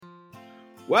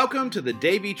Welcome to the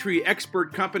Davey Tree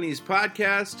Expert Company's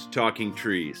podcast, Talking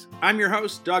Trees. I'm your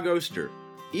host, Doug Oster.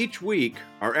 Each week,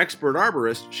 our expert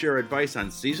arborists share advice on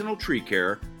seasonal tree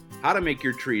care, how to make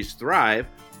your trees thrive,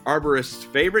 arborists'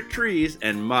 favorite trees,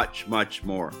 and much, much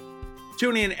more.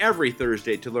 Tune in every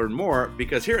Thursday to learn more,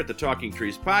 because here at the Talking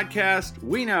Trees podcast,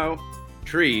 we know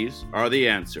trees are the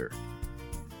answer.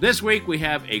 This week, we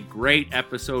have a great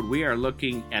episode. We are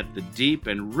looking at the deep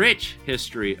and rich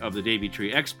history of the Davey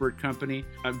Tree Expert Company.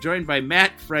 I'm joined by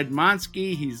Matt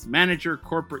Fredmonsky. He's Manager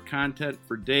Corporate Content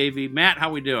for Davey. Matt, how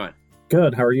we doing?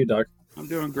 Good. How are you, Doug? I'm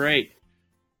doing great.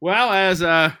 Well, as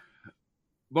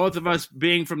both of us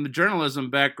being from the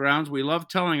journalism backgrounds, we love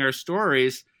telling our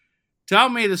stories. Tell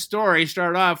me the story.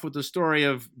 Start off with the story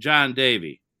of John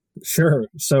Davey. Sure.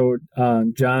 So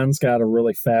John's got a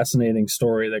really fascinating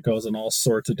story that goes in all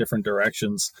sorts of different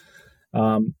directions.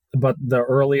 But the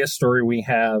earliest story we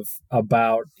have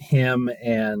about him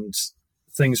and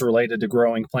things related to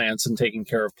growing plants and taking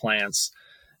care of plants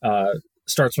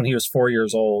starts when he was 4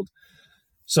 years old.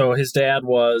 So his dad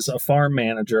was a farm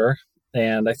manager,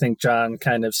 and I think John,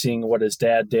 kind of seeing what his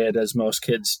dad did, as most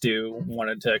kids do,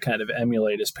 wanted to kind of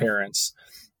emulate his parents.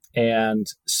 And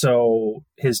so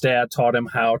his dad taught him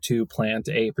how to plant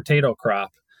a potato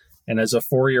crop. And as a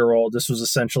 4-year-old, this was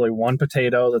essentially one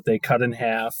potato that they cut in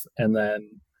half and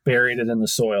then buried it in the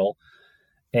soil.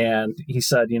 And he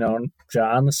said,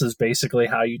 John, this is basically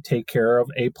how you take care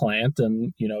of a plant.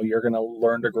 And, you're going to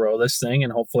learn to grow this thing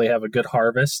and hopefully have a good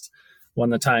harvest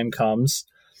when the time comes.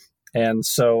 And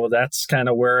so that's kind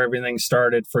of where everything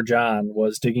started for John,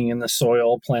 was digging in the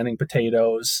soil, planting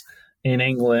potatoes in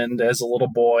England as a little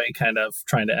boy, kind of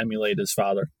trying to emulate his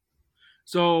father.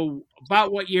 So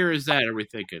about what year is that, are we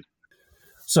thinking?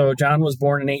 So John was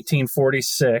born in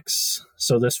 1846.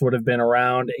 So this would have been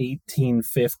around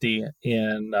 1850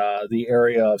 in the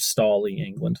area of Stawley,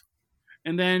 England.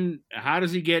 And then how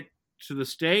does he get to the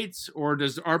States, or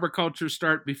does arboriculture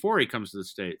start before he comes to the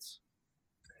States?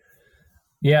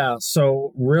 Yeah,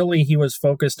 so really he was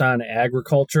focused on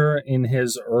agriculture in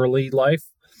his early life.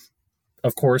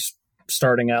 Of course,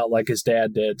 starting out like his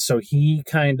dad did. So he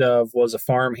kind of was a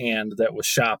farmhand that was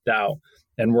shopped out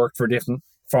and worked for different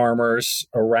farmers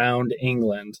around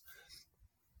England.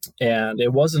 And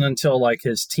it wasn't until like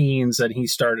his teens that he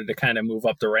started to kind of move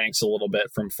up the ranks a little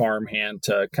bit from farmhand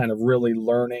to kind of really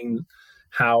learning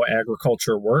how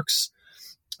agriculture works.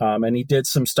 And he did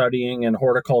some studying in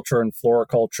horticulture and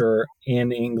floriculture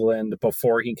in England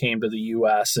before he came to the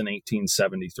U.S. in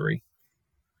 1873.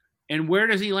 And where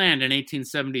does he land in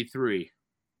 1873?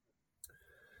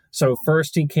 So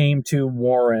first he came to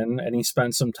Warren, and he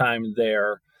spent some time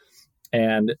there.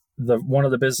 And one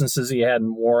of the businesses he had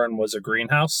in Warren was a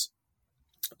greenhouse.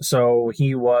 So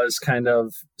he was kind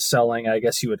of selling, I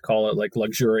guess you would call it, like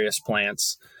luxurious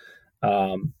plants,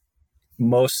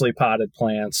 mostly potted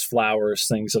plants, flowers,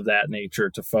 things of that nature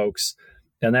to folks.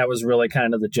 And that was really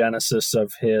kind of the genesis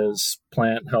of his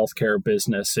plant healthcare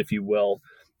business, if you will,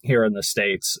 here in the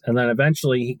States. And then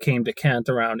eventually he came to Kent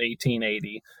around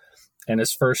 1880. And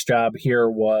his first job here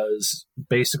was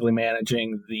basically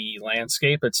managing the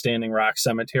landscape at Standing Rock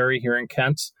Cemetery here in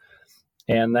Kent.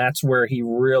 And that's where he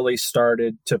really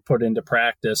started to put into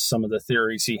practice some of the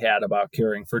theories he had about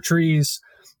caring for trees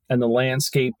and the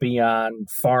landscape beyond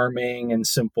farming and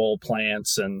simple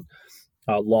plants and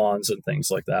lawns and things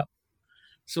like that.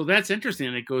 So that's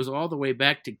interesting. It goes all the way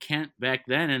back to Kent back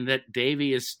then, and that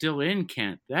Davey is still in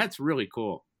Kent. That's really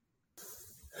cool.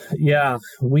 Yeah,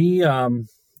 we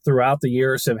throughout the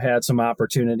years have had some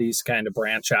opportunities to kind of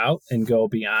branch out and go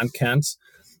beyond Kent.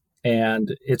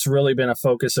 And it's really been a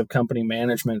focus of company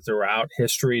management throughout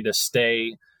history to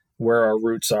stay where our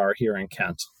roots are here in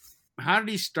Kent. How did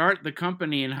he start the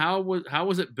company, and how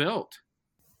was it built?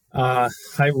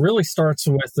 It really starts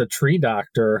with the tree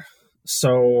doctor.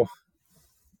 So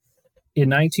in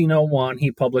 1901,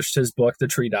 he published his book, The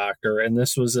Tree Doctor, and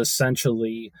this was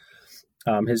essentially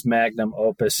his magnum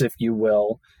opus, if you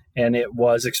will. And it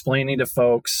was explaining to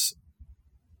folks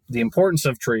the importance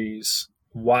of trees,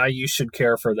 why you should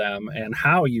care for them, and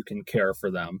how you can care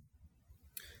for them.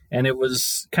 And it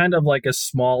was kind of like a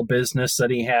small business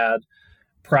that he had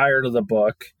prior to the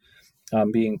book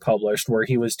being published, where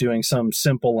he was doing some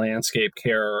simple landscape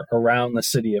care around the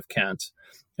city of Kent.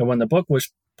 And when the book was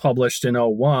published in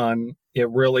 01, it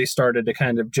really started to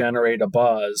kind of generate a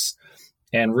buzz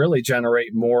and really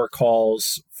generate more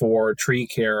calls for tree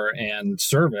care and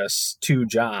service to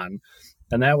John.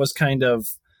 And that was kind of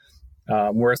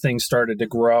where things started to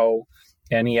grow.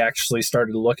 And he actually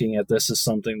started looking at this as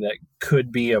something that could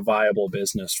be a viable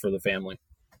business for the family.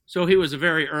 So he was a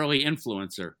very early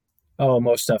influencer. Oh,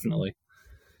 most definitely.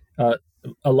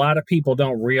 a lot of people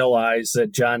don't realize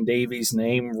that John Davey's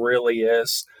name really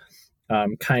is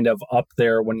kind of up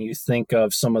there when you think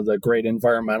of some of the great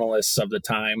environmentalists of the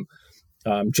time,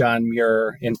 John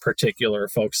Muir in particular,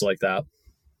 folks like that.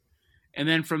 And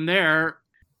then from there,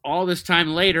 all this time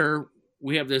later,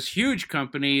 we have this huge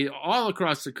company all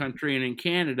across the country and in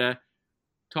Canada.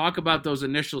 Talk about those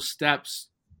initial steps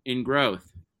in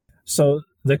growth. So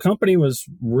the company was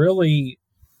really,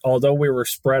 although we were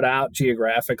spread out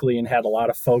geographically and had a lot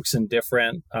of folks in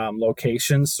different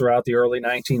locations throughout the early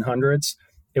 1900s,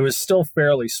 it was still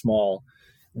fairly small.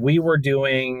 We were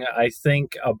doing, I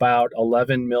think, about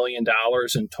 $11 million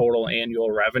in total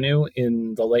annual revenue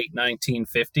in the late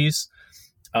 1950s.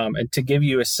 And to give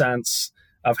you a sense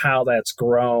of how that's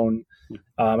grown,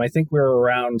 I think we were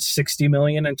around 60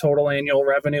 million in total annual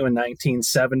revenue in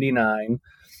 1979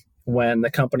 when the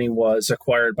company was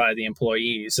acquired by the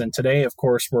employees. And today, of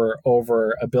course, we're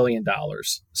over $1 billion.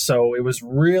 So it was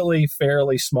really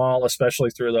fairly small,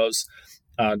 especially through those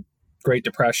Great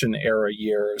Depression era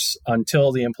years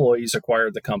until the employees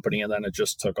acquired the company, and then it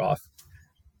just took off.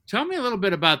 Tell me a little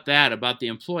bit about that, about the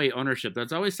employee ownership.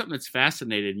 That's always something that's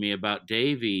fascinated me about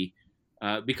Davey,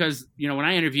 because when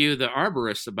I interview the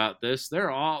arborists about this,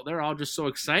 they're all just so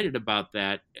excited about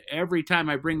that. Every time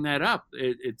I bring that up,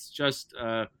 it's just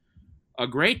a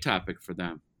great topic for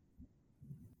them.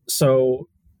 So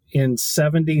in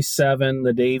 77,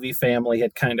 the Davey family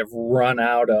had kind of run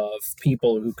out of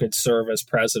people who could serve as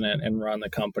president and run the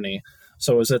company.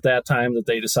 So it was at that time that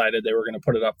they decided they were going to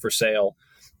put it up for sale.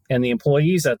 And the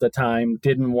employees at the time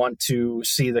didn't want to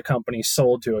see the company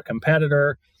sold to a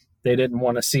competitor. They didn't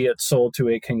want to see it sold to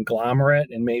a conglomerate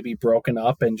and maybe broken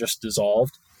up and just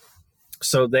dissolved.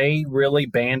 So they really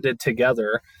banded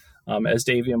together, as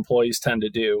Davey employees tend to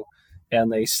do. And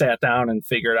they sat down and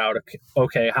figured out,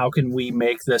 okay, how can we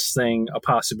make this thing a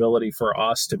possibility for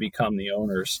us to become the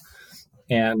owners?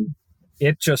 And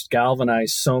it just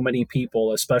galvanized so many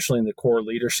people, especially in the core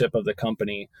leadership of the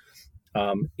company,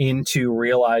 into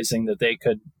realizing that they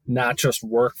could not just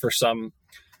work for some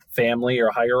family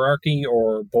or hierarchy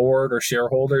or board or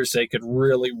shareholders. They could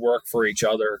really work for each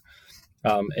other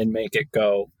and make it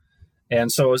go. And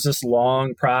so it was this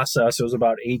long process. It was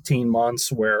about 18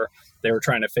 months where they were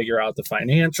trying to figure out the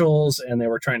financials, and they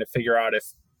were trying to figure out if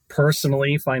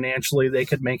personally, financially, they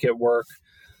could make it work.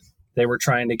 They were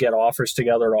trying to get offers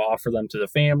together to offer them to the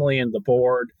family and the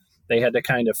board. They had to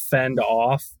kind of fend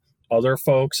off other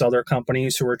folks, other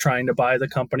companies who were trying to buy the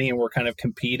company and were kind of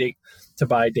competing to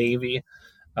buy Davey.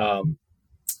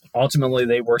 Ultimately,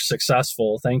 they were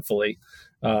successful, thankfully.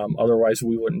 Otherwise,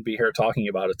 we wouldn't be here talking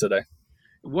about it today.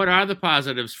 What are the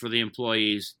positives for the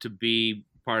employees to be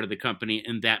part of the company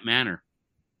in that manner?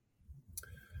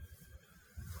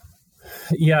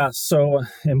 Yeah, so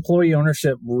employee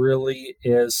ownership really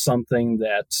is something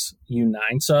that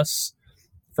unites us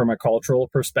from a cultural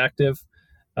perspective.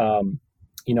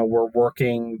 We're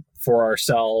working for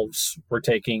ourselves. We're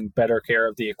taking better care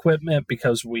of the equipment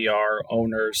because we are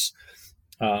owners.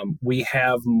 We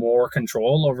have more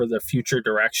control over the future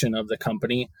direction of the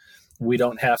company. We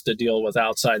don't have to deal with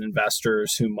outside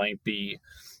investors who might be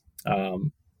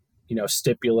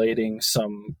stipulating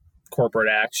some corporate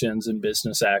actions and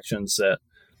business actions that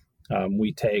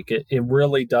we take. It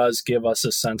really does give us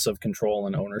a sense of control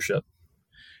and ownership.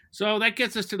 So that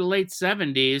gets us to the late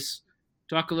 70s.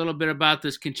 Talk a little bit about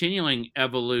this continuing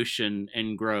evolution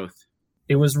and growth.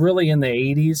 It was really in the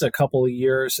 80s, a couple of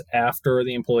years after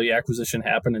the employee acquisition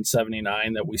happened in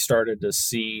 79, that we started to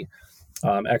see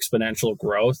exponential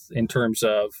growth in terms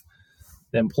of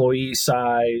the employee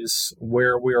size,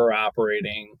 where we were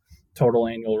operating, total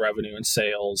annual revenue and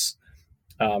sales.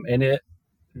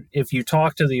 If you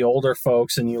talk to the older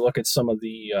folks and you look at some of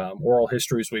the oral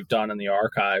histories we've done in the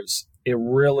archives, it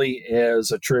really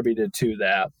is attributed to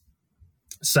that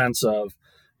sense of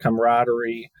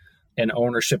camaraderie and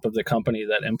ownership of the company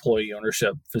that employee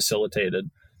ownership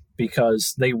facilitated,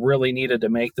 because they really needed to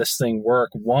make this thing work.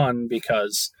 One,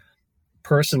 because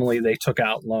personally they took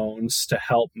out loans to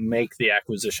help make the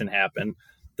acquisition happen.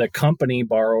 The company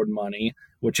borrowed money,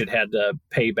 which it had to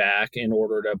pay back in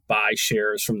order to buy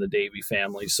shares from the Davey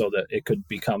family so that it could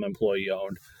become employee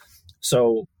owned.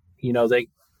 So,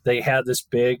 they had this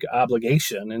big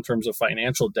obligation in terms of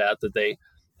financial debt that they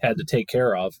had to take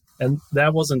care of. And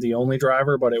that wasn't the only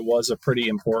driver, but it was a pretty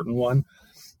important one.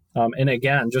 And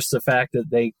again, just the fact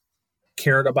that they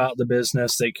cared about the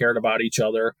business, they cared about each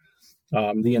other,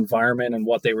 the environment and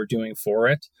what they were doing for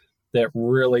it, that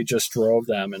really just drove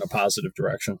them in a positive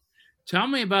direction. Tell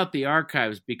me about the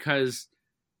archives, because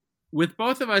with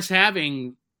both of us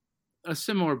having a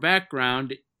similar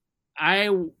background, I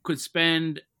could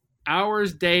spend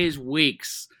hours, days,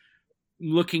 weeks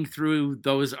looking through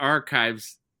those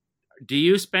archives. Do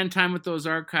you spend time with those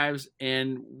archives,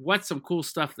 and what's some cool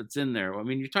stuff that's in there? I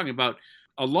mean, you're talking about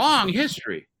a long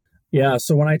history. Yeah,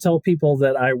 so when I tell people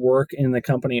that I work in the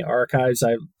company archives,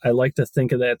 I like to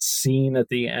think of that scene at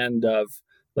the end of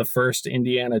the first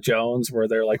Indiana Jones where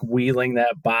they're like wheeling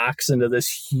that box into this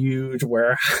huge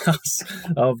warehouse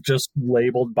of just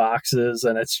labeled boxes,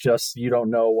 and it's just, you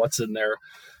don't know what's in there.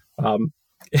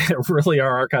 Really,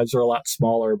 our archives are a lot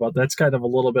smaller, but that's kind of a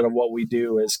little bit of what we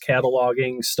do, is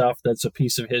cataloging stuff that's a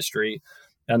piece of history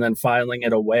and then filing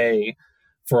it away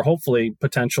for hopefully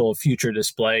potential future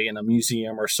display in a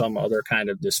museum or some other kind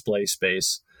of display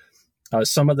space.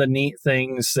 Some of the neat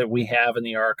things that we have in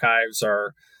the archives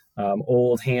are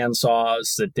old hand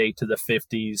saws that date to the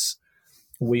 50s.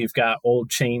 We've got old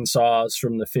chainsaws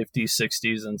from the 50s,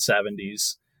 60s, and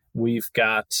 70s. We've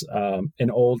got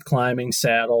an old climbing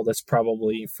saddle that's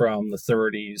probably from the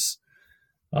 30s.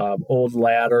 Old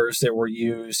ladders that were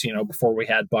used, before we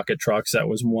had bucket trucks. That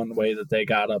was one way that they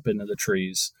got up into the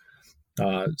trees.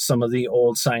 Some of the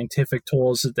old scientific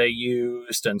tools that they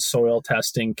used and soil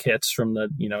testing kits from the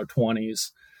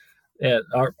 20s.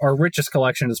 Our richest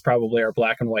collection is probably our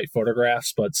black and white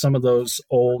photographs, but some of those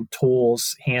old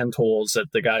tools, hand tools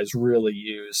that the guys really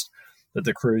used, that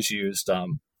the crews used,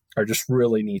 are just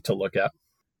really neat to look at.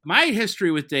 My history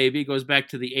with Davey goes back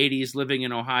to the 80s, living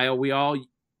in Ohio.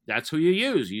 That's who you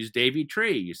use Davey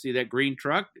Tree. You see that green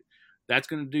truck, that's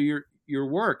going to do your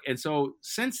work. And so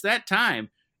since that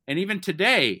time, and even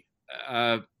today,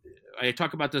 I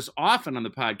talk about this often on the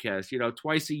podcast,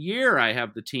 twice a year I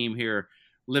have the team here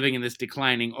living in this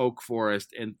declining oak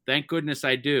forest. And thank goodness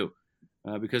I do,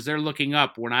 because they're looking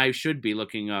up when I should be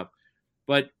looking up.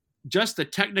 But just the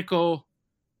technical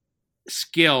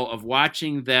skill of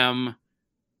watching them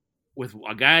with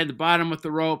a guy at the bottom with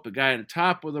the rope, a guy at the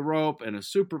top with the rope, and a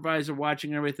supervisor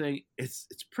watching everything, it's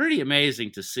pretty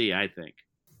amazing to see, I think.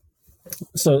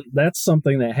 So that's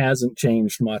something that hasn't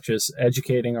changed much, is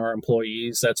educating our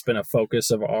employees. That's been a focus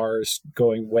of ours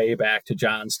going way back to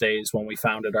John's days when we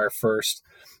founded our first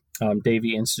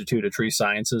Davey Institute of Tree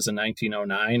Sciences in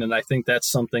 1909. And I think that's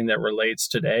something that relates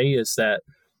today, is that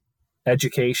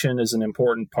education is an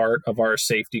important part of our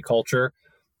safety culture,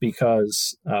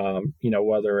 because,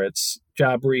 whether it's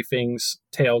job briefings,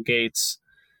 tailgates,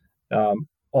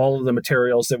 all of the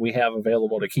materials that we have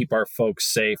available to keep our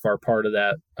folks safe are part of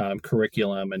that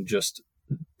curriculum, and just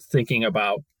thinking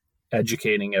about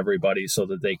educating everybody so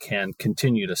that they can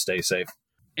continue to stay safe.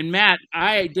 And Matt,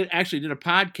 I did a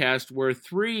podcast where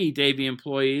 3 Davey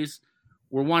employees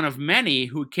were one of many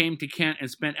who came to Kent and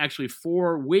spent actually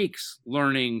 4 weeks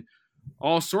learning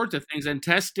all sorts of things and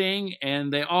testing,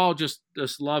 and they all just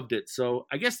loved it. So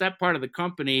I guess that part of the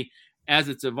company, as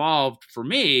it's evolved for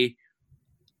me,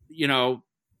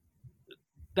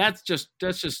 that's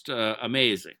just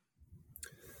amazing.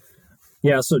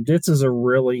 Yeah, so DITS is a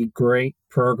really great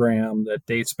program that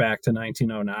dates back to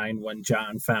 1909 when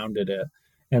John founded it.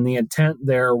 And the intent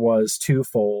there was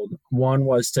twofold. One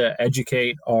was to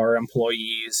educate our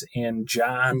employees in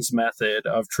John's method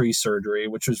of tree surgery,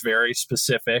 which was very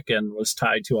specific and was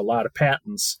tied to a lot of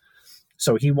patents.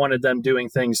 So he wanted them doing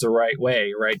things the right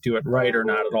way, right? Do it right or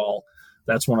not at all.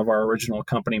 That's one of our original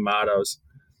company mottos.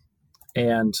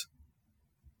 And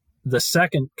the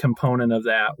second component of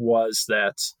that was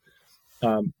that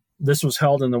this was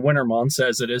held in the winter months,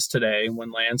 as it is today,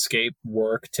 when landscape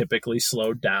work typically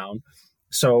slowed down.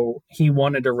 So he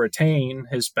wanted to retain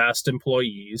his best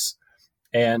employees,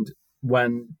 and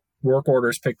when work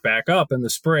orders picked back up in the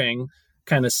spring,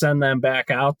 kind of send them back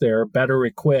out there better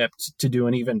equipped to do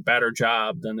an even better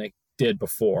job than they did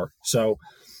before. So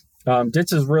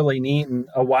DITS is really neat. And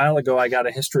a while ago, I got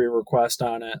a history request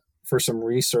on it for some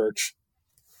research.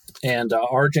 And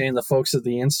RJ and the folks at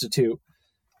the Institute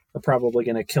are probably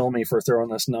going to kill me for throwing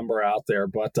this number out there,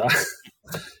 but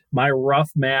my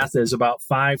rough math is about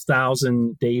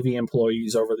 5,000 Davey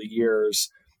employees over the years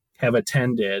have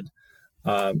attended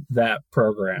that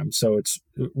program. So it's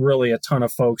really a ton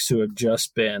of folks who have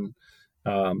just been,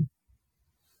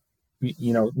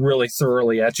 really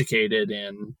thoroughly educated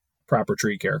in proper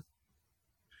tree care.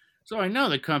 So I know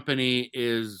the company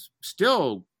is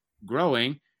still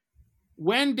growing.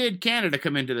 When did Canada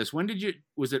come into this?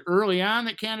 Was it early on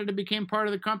that Canada became part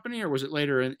of the company, or was it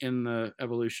later in the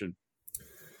evolution?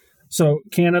 So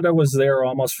Canada was there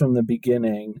almost from the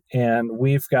beginning, and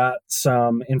we've got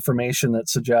some information that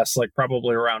suggests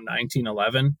probably around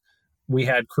 1911, we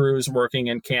had crews working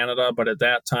in Canada, but at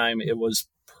that time it was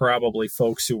probably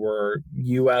folks who were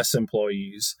U.S.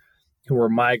 employees who were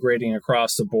migrating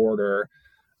across the border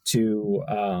to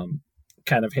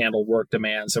kind of handle work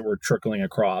demands that were trickling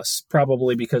across,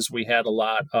 probably because we had a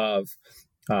lot of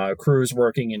crews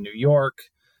working in New York.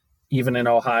 Even in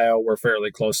Ohio, we're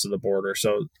fairly close to the border.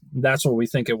 So that's what we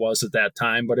think it was at that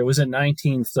time. But it was in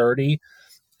 1930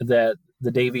 that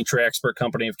the Davey Tree Expert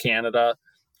Company of Canada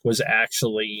was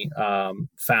actually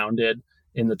founded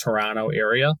in the Toronto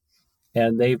area.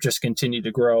 And they've just continued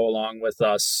to grow along with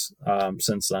us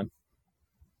since then.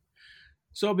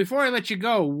 So before I let you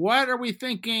go, what are we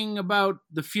thinking about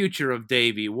the future of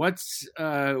Davey? What's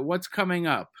coming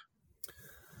up?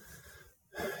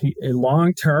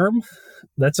 Long term,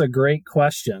 that's a great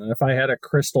question. And if I had a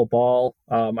crystal ball,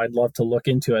 I'd love to look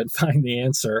into it and find the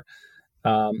answer.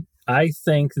 I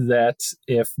think that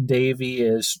if Davey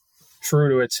is true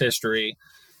to its history,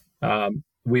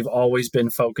 we've always been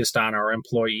focused on our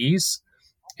employees.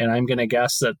 And I'm going to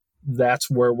guess that that's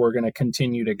where we're going to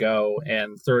continue to go.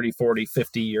 And 30, 40,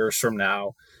 50 years from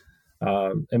now,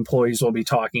 employees will be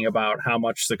talking about how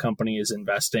much the company is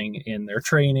investing in their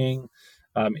training,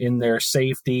 in their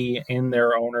safety, in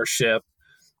their ownership,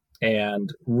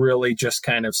 and really just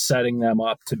kind of setting them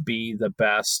up to be the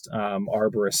best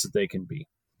arborists that they can be.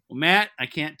 Well, Matt, I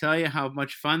can't tell you how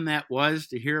much fun that was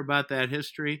to hear about that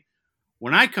history.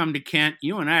 When I come to Kent,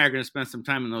 you and I are going to spend some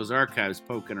time in those archives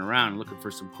poking around, looking for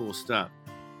some cool stuff.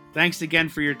 Thanks again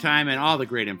for your time and all the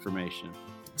great information.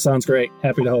 Sounds great.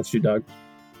 Happy to host you, Doug.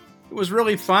 It was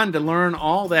really fun to learn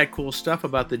all that cool stuff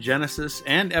about the genesis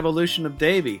and evolution of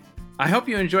Davey. I hope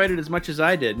you enjoyed it as much as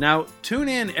I did. Now, tune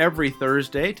in every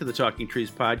Thursday to the Talking Trees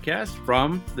podcast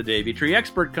from the Davey Tree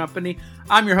Expert Company.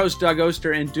 I'm your host, Doug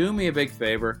Oster, and do me a big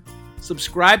favor.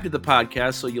 Subscribe to the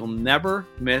podcast so you'll never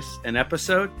miss an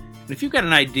episode. And if you've got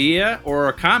an idea or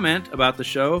a comment about the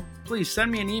show, please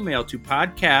send me an email to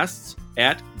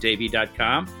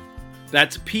podcasts@davey.com.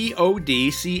 That's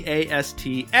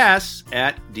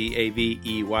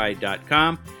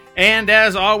podcasts@davey.com. And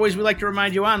as always, we like to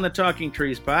remind you on the Talking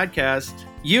Trees podcast,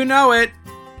 you know it,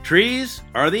 trees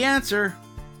are the answer.